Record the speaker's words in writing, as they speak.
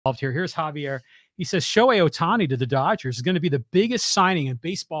here. Here's Javier. He says Shohei Ohtani to the Dodgers is going to be the biggest signing in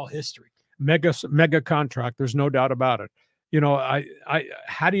baseball history. Mega contract. There's no doubt about it. You know,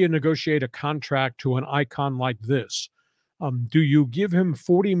 how do you negotiate a contract to an icon like this? Do you give him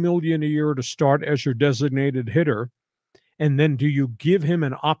 $40 million a year to start as your designated hitter? And then do you give him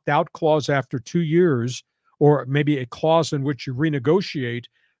an opt-out clause after 2 years, or maybe a clause in which you renegotiate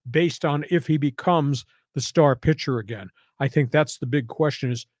based on if he becomes the star pitcher again? I think that's the big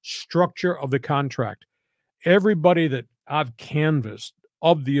question, is structure of the contract. Everybody that I've canvassed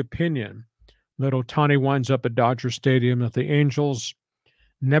of the opinion that Ohtani winds up at Dodger Stadium, that the Angels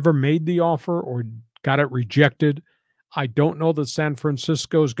never made the offer or got it rejected. I don't know that San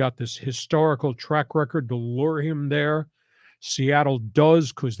Francisco's got this historical track record to lure him there. Seattle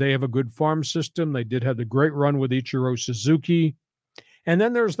does, because they have a good farm system. They did have the great run with Ichiro Suzuki. And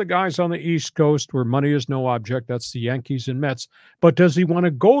then there's the guys on the East Coast where money is no object. That's the Yankees and Mets. But does he want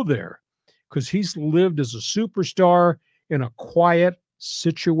to go there? Because he's lived as a superstar in a quiet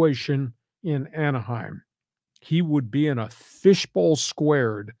situation in Anaheim. He would be in a fishbowl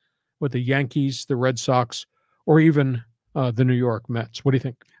squared with the Yankees, the Red Sox, or even the New York Mets. What do you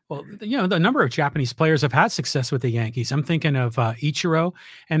think? Well, you know, the number of Japanese players have had success with the Yankees. I'm thinking of Ichiro,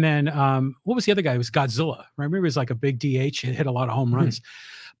 and then what was the other guy? It was Godzilla. Remember, he was like a big DH, hit a lot of home runs.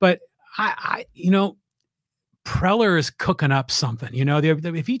 But you know, Preller is cooking up something. You know,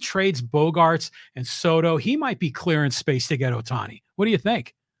 if he trades Bogarts and Soto, he might be clearing space to get Ohtani. What do you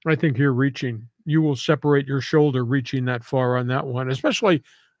think? I think you're reaching. You will separate your shoulder reaching that far on that one, especially,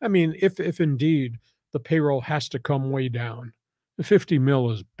 I mean, if indeed the payroll has to come way down. The 50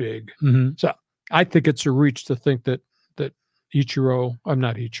 mil is big. So I think it's a reach to think that Showtime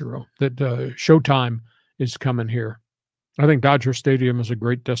is coming here. I think Dodger Stadium is a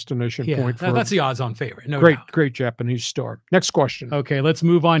great destination point. That's the odds-on favorite. No great, doubt. Great Japanese star. Next question. Okay, let's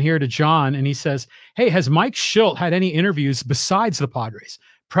move on here to John. And he says, hey, has Mike Shildt had any interviews besides the Padres?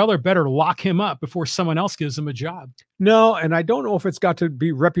 Preller better lock him up before someone else gives him a job. No, and I don't know if it's got to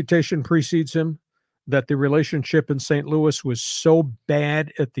be reputation precedes him, that the relationship in St. Louis was so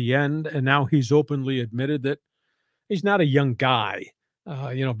bad at the end, and now he's openly admitted that he's not a young guy.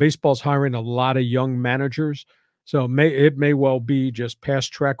 You know, baseball's hiring a lot of young managers, so it may well be just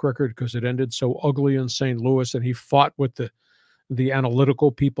past track record because it ended so ugly in St. Louis, and he fought with the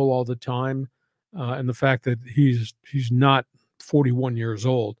analytical people all the time, and the fact that he's not 41 years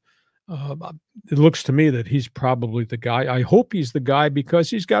old. It looks to me that he's probably the guy. I hope he's the guy because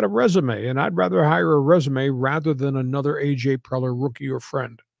he's got a resume, and I'd rather hire a resume rather than another A.J. Preller rookie or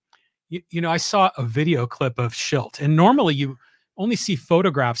friend. You know, I saw a video clip of Shildt, and normally you only see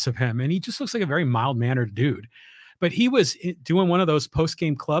photographs of him, and he just looks like a very mild-mannered dude. But he was doing one of those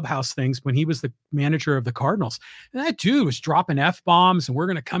post-game clubhouse things when he was the manager of the Cardinals. And that dude was dropping F-bombs, and we're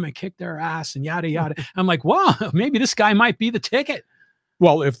going to come and kick their ass, and yada, yada. I'm like, wow, maybe this guy might be the ticket.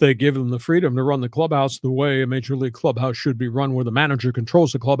 Well, if they give him the freedom to run the clubhouse the way a major league clubhouse should be run, where the manager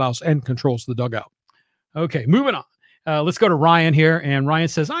controls the clubhouse and controls the dugout. Okay, moving on. Let's go to Ryan here. And Ryan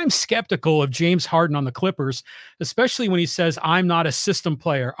says, I'm skeptical of James Harden on the Clippers, especially when he says, I'm not a system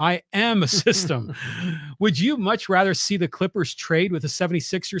player. I am a system. Would you much rather see the Clippers trade with the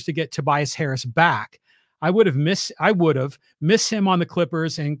 76ers to get Tobias Harris back? I would have missed him on the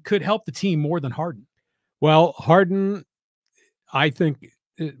Clippers and could help the team more than Harden. Well, Harden, I think,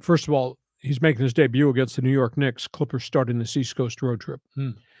 first of all, he's making his debut against the New York Knicks. Clippers starting this East Coast road trip.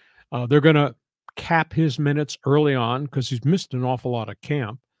 They're going to cap his minutes early on because he's missed an awful lot of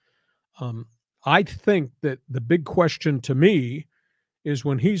camp. I think that the big question to me is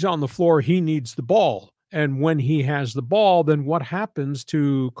when he's on the floor, he needs the ball. And when he has the ball, then what happens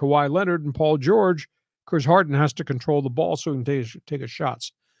to Kawhi Leonard and Paul George? Because Harden has to control the ball so he can take his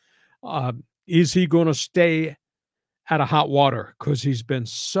shots. Is he going to stay out of hot water because he's been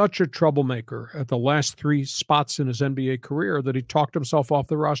such a troublemaker at the last 3 spots in his NBA career that he talked himself off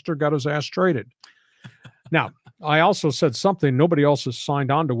the roster, got his ass traded. Now, I also said something, nobody else has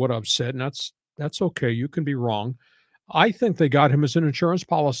signed on to what I've said, and that's okay. You can be wrong. I think they got him as an insurance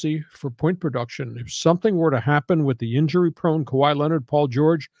policy for point production. If something were to happen with the injury-prone Kawhi Leonard, Paul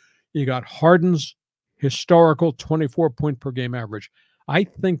George, you got Harden's historical 24-point per game average. I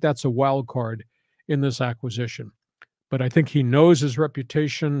think that's a wild card in this acquisition. But I think he knows his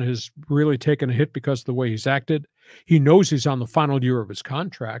reputation has really taken a hit because of the way he's acted. He knows he's on the final year of his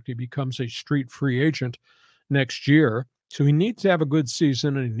contract. He becomes a street free agent next year. So he needs to have a good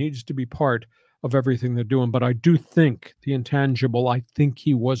season, and he needs to be part of everything they're doing. But I do think the intangible, I think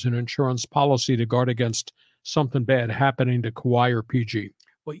he was an insurance policy to guard against something bad happening to Kawhi or PG.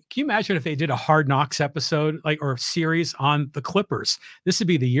 Well, can you imagine if they did a Hard Knocks episode, like, or series on the Clippers? This would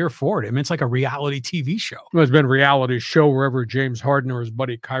be the year for it. I mean, it's like a reality TV show. Well, it's been a reality show wherever James Harden or his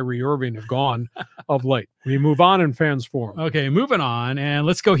buddy Kyrie Irving have gone of late. We move on in fans forum. Okay, moving on. And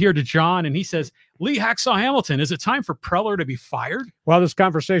let's go here to John. And he says, Lee Hacksaw Hamilton, is it time for Preller to be fired? Well, this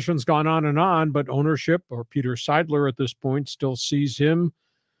conversation's gone on, but ownership, or Peter Seidler at this point, still sees him.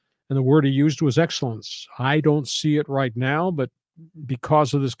 And the word he used was excellence. I don't see it right now, but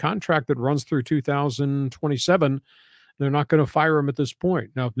because of this contract that runs through 2027, they're not going to fire him at this point.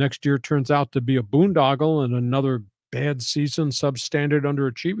 Now, if next year turns out to be a boondoggle and another bad season, substandard,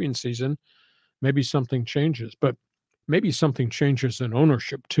 underachieving season, maybe something changes. But maybe something changes in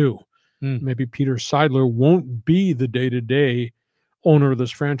ownership too. Maybe Peter Seidler won't be the day-to-day owner of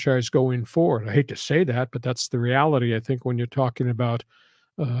this franchise going forward. I hate to say that, but that's the reality, I think, when you're talking about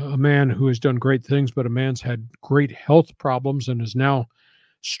a man who has done great things, but a man's had great health problems and is now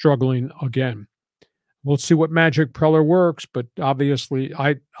struggling again. We'll see what magic Preller works, but obviously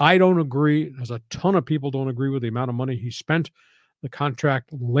I don't agree. There's a ton of people don't agree with the amount of money he spent, the contract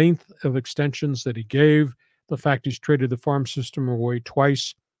length of extensions that he gave, the fact he's traded the farm system away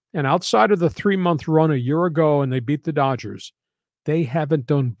twice. And outside of the 3-month run a year ago and they beat the Dodgers, they haven't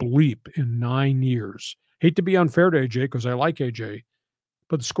done bleep in 9 years. Hate to be unfair to AJ because I like AJ,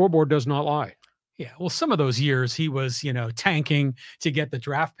 but the scoreboard does not lie. Yeah, well, some of those years he was, tanking to get the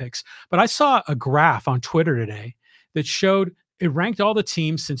draft picks. But I saw a graph on Twitter today that showed it ranked all the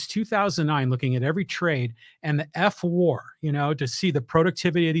teams since 2009, looking at every trade and the F war, to see the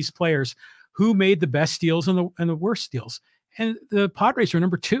productivity of these players, who made the best deals and the worst deals. And the Padres are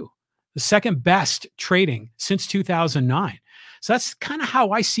number 2, the second best trading since 2009. So that's kind of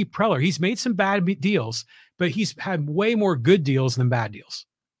how I see Preller. He's made some bad deals, but he's had way more good deals than bad deals.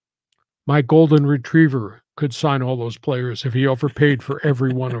 My golden retriever could sign all those players if he overpaid for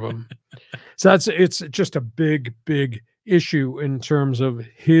every one of them. So it's just a big, big issue in terms of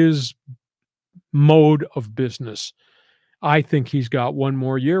his mode of business. I think he's got one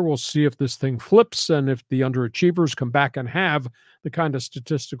more year. We'll see if this thing flips and if the underachievers come back and have the kind of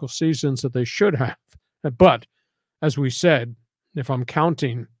statistical seasons that they should have. But as we said, if I'm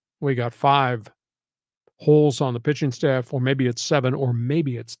counting, we got 5 holes on the pitching staff, or maybe it's 7, or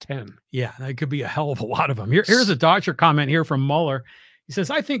maybe it's 10. Yeah, that could be a hell of a lot of them. Here's a Dodger comment here from Mueller. He says,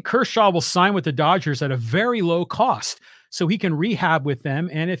 I think Kershaw will sign with the Dodgers at a very low cost so he can rehab with them.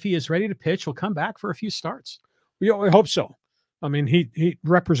 And if he is ready to pitch, he'll come back for a few starts. We hope so. I mean, he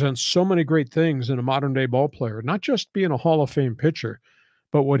represents so many great things in a modern day ball player, not just being a Hall of Fame pitcher,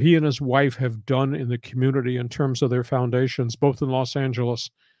 but what he and his wife have done in the community in terms of their foundations, both in Los Angeles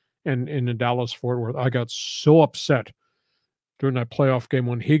and in Dallas-Fort Worth. I got so upset during that playoff game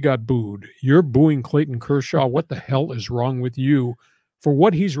when he got booed. You're booing Clayton Kershaw. What the hell is wrong with you for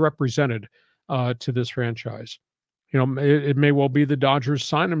what he's represented to this franchise? It may well be the Dodgers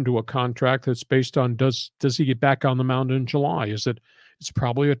sign him to a contract that's based on does he get back on the mound in July? It's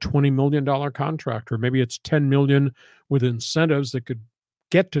probably a $20 million contract, or maybe it's $10 million with incentives that could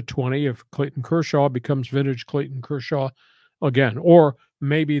get to 20 if Clayton Kershaw becomes vintage Clayton Kershaw again. Or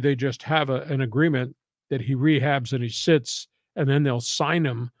maybe they just have an agreement that he rehabs and he sits, and then they'll sign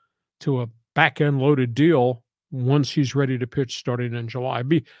him to a back-end loaded deal once he's ready to pitch starting in July. It'd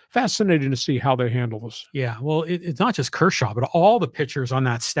be fascinating to see how they handle this. Yeah, well, it's not just Kershaw, but all the pitchers on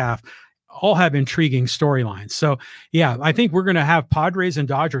that staff all have intriguing storylines. So, yeah, I think we're going to have Padres and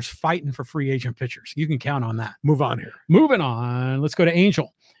Dodgers fighting for free agent pitchers. You can count on that. Move on here. Moving on, let's go to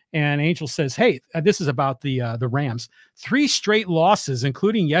Angel. And Angel says, hey, this is about the Rams. 3 straight losses,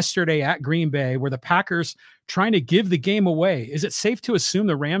 including yesterday at Green Bay, where the Packers trying to give the game away. Is it safe to assume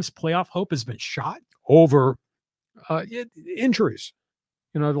the Rams' playoff hope has been shot? Over injuries.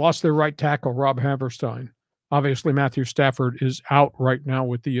 They lost their right tackle, Rob Haverstein. Obviously, Matthew Stafford is out right now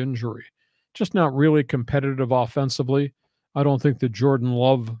with the injury. Just not really competitive offensively. I don't think that Jordan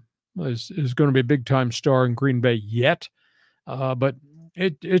Love is going to be a big-time star in Green Bay yet. But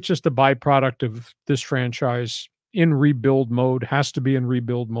it's just a byproduct of this franchise in rebuild mode, has to be in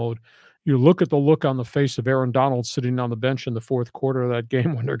rebuild mode. You look at the look on the face of Aaron Donald sitting on the bench in the 4th quarter of that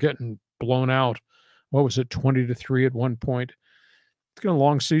game when they're getting blown out. What was it, 20-3 at one point? It's been a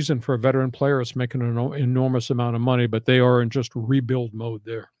long season for a veteran player. It's making an enormous amount of money, but they are in just rebuild mode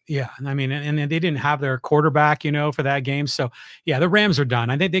there. Yeah, I mean, and they didn't have their quarterback, for that game. So, yeah, the Rams are done.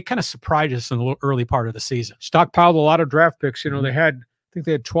 I think they kind of surprised us in the early part of the season. Stockpiled a lot of draft picks. I think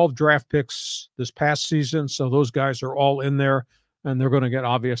they had 12 draft picks this past season, so those guys are all in there, and they're going to get,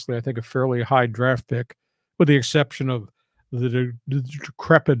 obviously, I think, a fairly high draft pick, with the exception of the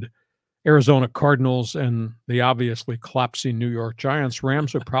decrepit Arizona Cardinals and the obviously collapsing New York Giants,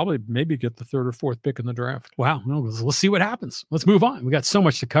 Rams would probably maybe get the 3rd or 4th pick in the draft. Wow. Well, we'll see what happens. Let's move on. We got so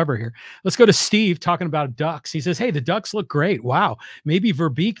much to cover here. Let's go to Steve talking about Ducks. He says, hey, the Ducks look great. Wow. Maybe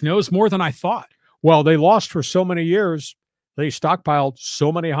Verbeek knows more than I thought. Well, they lost for so many years. They stockpiled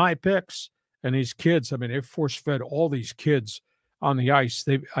so many high picks. And these kids, I mean, they've force-fed all these kids on the ice.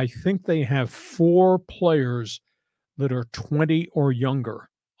 I think they have 4 players that are 20 or younger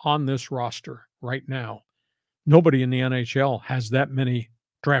on this roster right now. Nobody in the NHL has that many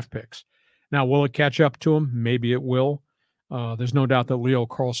draft picks. Now, will it catch up to them? Maybe it will. There's no doubt that Leo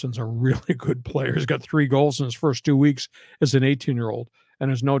Carlson's a really good player. He's got 3 goals in his first 2 weeks as an 18-year-old. And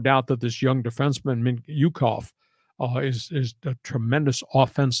there's no doubt that this young defenseman, Yukov, is a tremendous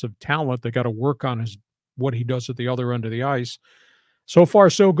offensive talent. They got to work on what he does at the other end of the ice. So far,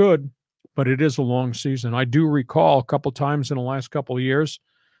 so good, but it is a long season. I do recall a couple times in the last couple of years,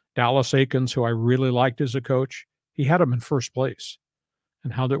 Dallas Aikens, who I really liked as a coach, he had him in first place.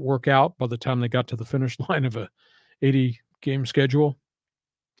 And how did it work out by the time they got to the finish line of a 80-game schedule?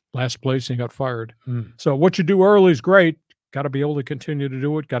 Last place, and he got fired. So what you do early is great. Got to be able to continue to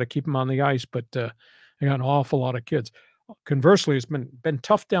do it. Got to keep them on the ice, but they got an awful lot of kids. Conversely, it's been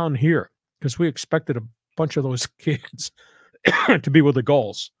tough down here because we expected a bunch of those kids to be with the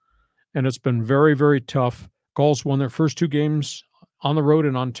Gulls. And it's been very, very tough. Gulls won their first 2 games on the road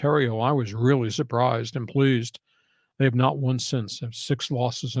in Ontario. I was really surprised and pleased. They have not won since. They have 6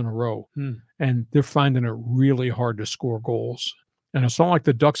 losses in a row. And they're finding it really hard to score goals. And it's not like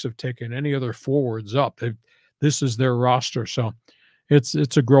the Ducks have taken any other forwards up. This is their roster. So it's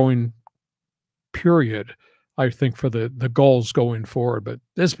a growing period, I think, for the Gulls going forward. But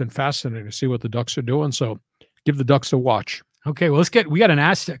it's been fascinating to see what the Ducks are doing. So give the Ducks a watch. Okay, well, we got an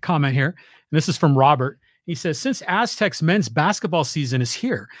Aztec comment here, and this is from Robert. He says, since Aztecs men's basketball season is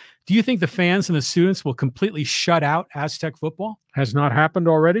here, do you think the fans and the students will completely shut out Aztec football? Has not happened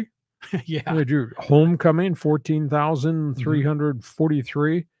already? Yeah. Did your homecoming,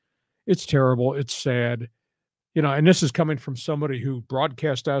 14,343. It's terrible. It's sad. You know, and this is coming from somebody who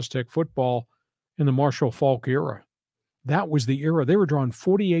broadcast Aztec football in the Marshall Falk era. That was the era. They were drawing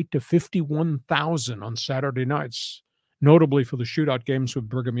 48 to 51,000 on Saturday nights, notably for the shootout games with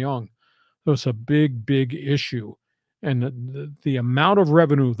Brigham Young. So it's a big, big issue. And the amount of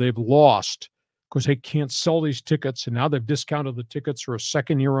revenue they've lost because they can't sell these tickets, and now they've discounted the tickets for a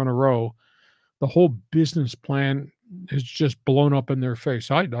 2nd year in a row. The whole business plan is just blown up in their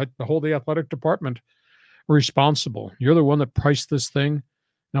face. I hold the athletic department responsible. You're the one that priced this thing.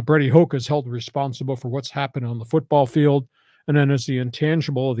 Now, Brady Hoke is held responsible for what's happened on the football field. And then as the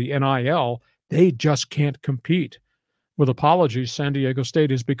intangible of the NIL, they just can't compete. With apologies, San Diego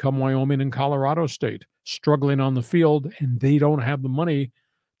State has become Wyoming and Colorado State, struggling on the field, and they don't have the money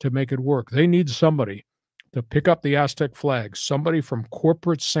to make it work. They need somebody to pick up the Aztec flag, somebody from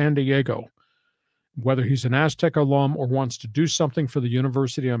corporate San Diego, whether he's an Aztec alum or wants to do something for the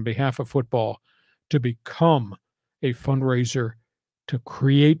university on behalf of football, to become a fundraiser to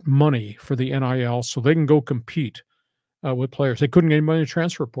create money for the NIL so they can go compete with players. They couldn't get anybody in the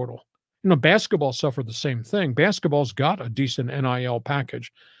transfer portal. You know, basketball suffered the same thing. Basketball's got a decent NIL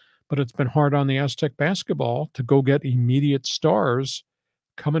package, but it's been hard on the Aztec basketball to go get immediate stars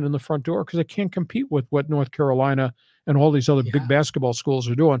coming in the front door because they can't compete with what North Carolina and all these other big basketball schools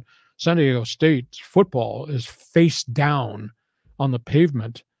are doing. San Diego State football is face down on the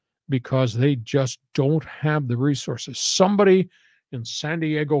pavement because they just don't have the resources. Somebody in San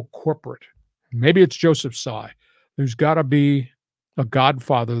Diego corporate, maybe it's Joseph Tsai, there's got to be a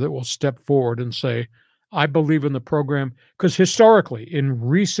godfather that will step forward and say, I believe in the program. Because historically, in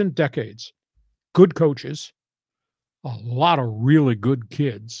recent decades, good coaches, a lot of really good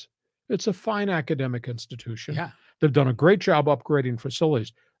kids. It's a fine academic institution. Yeah. They've done a great job upgrading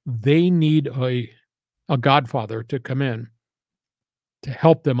facilities. They need a godfather to come in to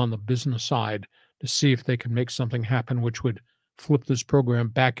help them on the business side to see if they can make something happen, which would flip this program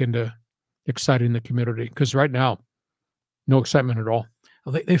back into exciting the community. Because right now, no excitement at all.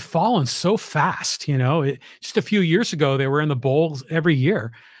 Well, they've fallen so fast, you know. Just a few years ago, they were in the bowls every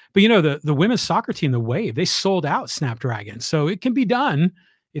year. But, you know, the women's soccer team, the Wave, they sold out Snapdragon. So it can be done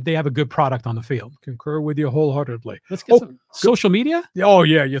if they have a good product on the field. Concur with you wholeheartedly. Let's get some social media. Oh,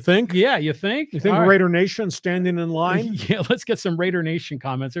 yeah, you think? Yeah, you think? You think Raider Nation standing in line? Yeah, let's get some Raider Nation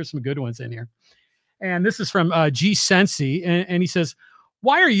comments. There's some good ones in here. And this is from G. Sensi, and he says,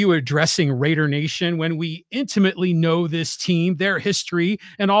 why are you addressing Raider Nation when we intimately know this team, their history,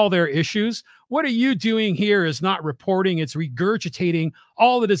 and all their issues? What are you doing here is not reporting. It's regurgitating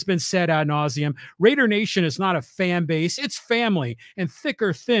all that has been said ad nauseum. Raider Nation is not a fan base. It's family. And thick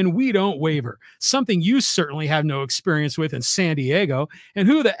or thin, we don't waver. Something you certainly have no experience with in San Diego. And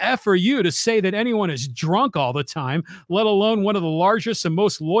who the F are you to say that anyone is drunk all the time, let alone one of the largest and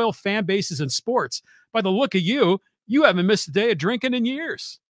most loyal fan bases in sports? By the look of you, you haven't missed a day of drinking in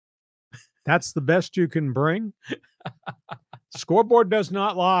years. That's the best you can bring. Scoreboard does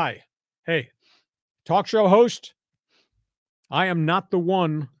not lie. Hey, talk show host, I am not the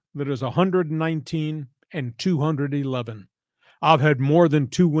one that is 119 and 211. I've had more than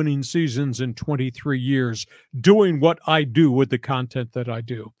 2 winning seasons in 23 years doing what I do with the content that I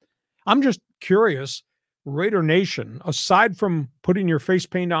do. I'm just curious, Raider Nation, aside from putting your face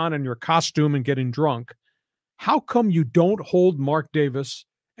paint on and your costume and getting drunk, how come you don't hold Mark Davis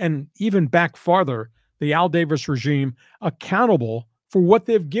and even back farther, the Al Davis regime, accountable for what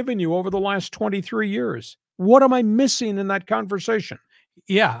they've given you over the last 23 years? What am I missing in that conversation?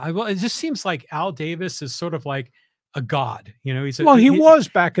 Yeah, well, it just seems like Al Davis is sort of like a god. You know, he was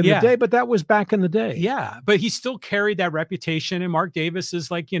back in the day, but that was back in the day. Yeah, but he still carried that reputation. And Mark Davis is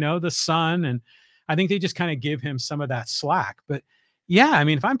like, the son. And I think they just kind of give him some of that slack. But yeah, I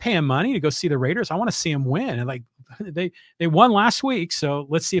mean, if I'm paying money to go see the Raiders, I want to see them win. And like they won last week, so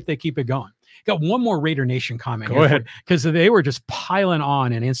let's see if they keep it going. Got one more Raider Nation comment. Go ahead, because they were just piling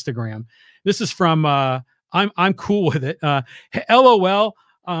on in Instagram. This is from I'm cool with it. LOL.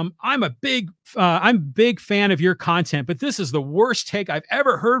 I'm a big fan of your content, but this is the worst take I've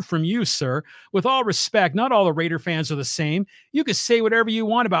ever heard from you, sir. With all respect, not all the Raider fans are the same. You can say whatever you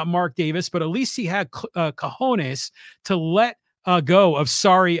want about Mark Davis, but at least he had cojones to let go of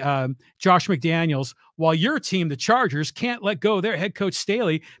Josh McDaniels, while your team, the Chargers, can't let go of their head coach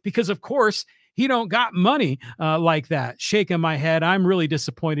Staley because, of course, he don't got money like that. Shaking my head. I'm really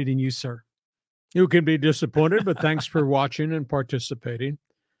disappointed in you, sir. You can be disappointed, but thanks for watching and participating.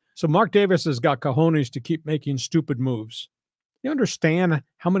 So Mark Davis has got cojones to keep making stupid moves. You understand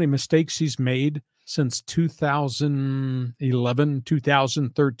how many mistakes he's made since 2011,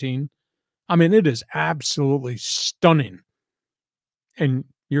 2013? I mean, it is absolutely stunning. And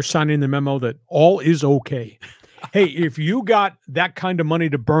you're signing the memo that all is okay. Hey, if you got that kind of money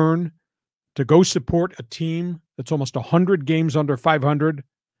to burn to go support a team that's almost 100 games under 500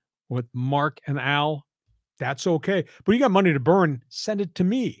 with Mark and Al, that's okay. But you got money to burn, send it to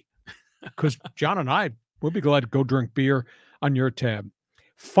me, because John and I, we'll be glad to go drink beer on your tab.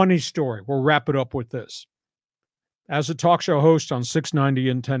 Funny story. We'll wrap it up with this. As a talk show host on 690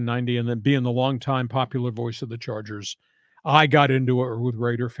 and 1090, and then being the longtime popular voice of the Chargers, I got into it with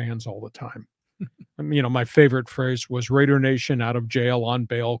Raider fans all the time. My favorite phrase was Raider Nation out of jail on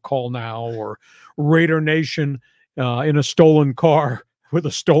bail, call now, or Raider Nation in a stolen car with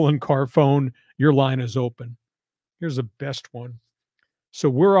a stolen car phone, your line is open. Here's the best one. So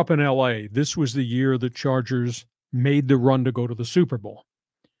we're up in LA. This was the year the Chargers made the run to go to the Super Bowl.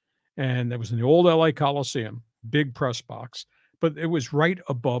 And that was in the old LA Coliseum, big press box, but it was right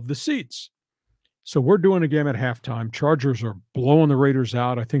above the seats. So we're doing a game at halftime. Chargers are blowing the Raiders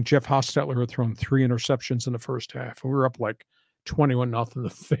out. I think Jeff Hostetler had thrown 3 interceptions in the first half. We were up like 21-0. The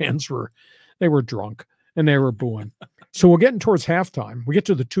fans were drunk and they were booing. So we're getting towards halftime. We get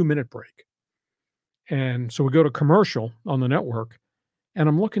to the 2-minute break. And so we go to commercial on the network, and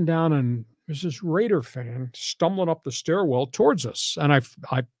I'm looking down, and there's this Raider fan stumbling up the stairwell towards us. And I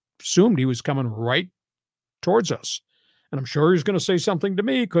assumed he was coming right towards us. And I'm sure he's going to say something to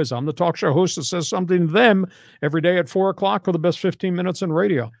me because I'm the talk show host that says something to them every day at 4 o'clock for the best 15 minutes in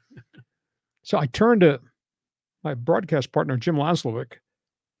radio. So I turned to my broadcast partner, Jim Laslovic,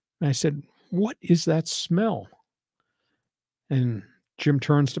 and I said, "What is that smell?" And Jim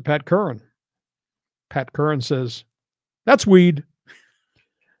turns to Pat Curran. Pat Curran says, "That's weed."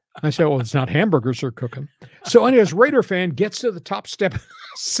 I said, "Well, it's not hamburgers they're cooking." So anyways, Raider fan gets to the top step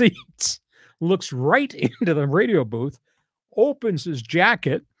seats, looks right into the radio booth, opens his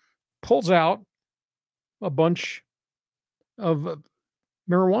jacket, pulls out a bunch of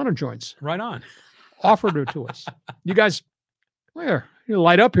marijuana joints. Right on. Offered it to us. You guys, where? You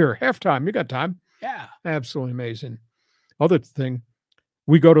light up here. Halftime. You got time. Yeah. Absolutely amazing. Other thing,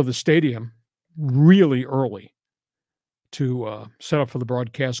 we go to the stadium really early to set up for the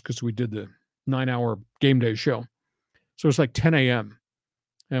broadcast because we did the 9-hour game day show. So it's like 10 a.m.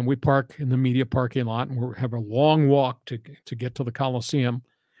 And we park in the media parking lot, and we have a long walk to get to the Coliseum.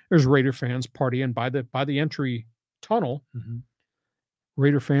 There's Raider fans partying by the entry tunnel. Mm-hmm.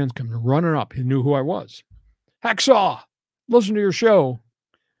 Raider fans come running up. He knew who I was. "Hacksaw, listen to your show."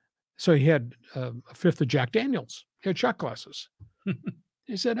 So he had a fifth of Jack Daniels. He had shot glasses.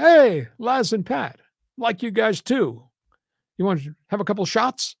 He said, "Hey, Laz and Pat, like you guys too. You want to have a couple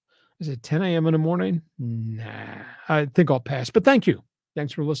shots?" I said, 10 a.m. in the morning? Nah, I think I'll pass. But thank you.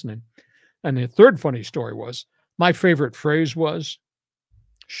 Thanks for listening. And the third funny story was, my favorite phrase was,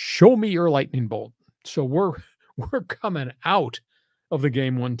 "Show me your lightning bolt." So we're coming out of the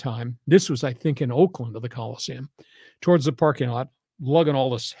game one time. This was, I think, in Oakland of the Coliseum, towards the parking lot, lugging all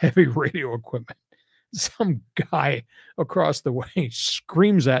this heavy radio equipment. Some guy across the way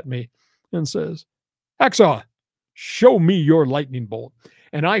screams at me and says, "Hacksaw, show me your lightning bolt."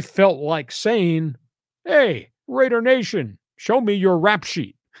 And I felt like saying, "Hey, Raider Nation, show me your rap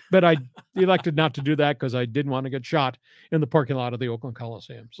sheet." But I elected not to do that because I didn't want to get shot in the parking lot of the Oakland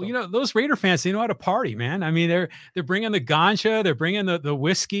Coliseum. So. Well, you know, those Raider fans, they know how to party, man. I mean, they're bringing the ganja, they're bringing the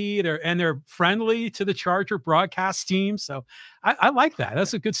whiskey, they're friendly to the Charger broadcast team. So I like that.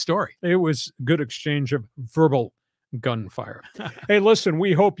 That's a good story. It was a good exchange of verbal gunfire. Hey, listen,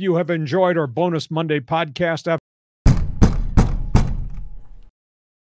 we hope you have enjoyed our bonus Monday podcast.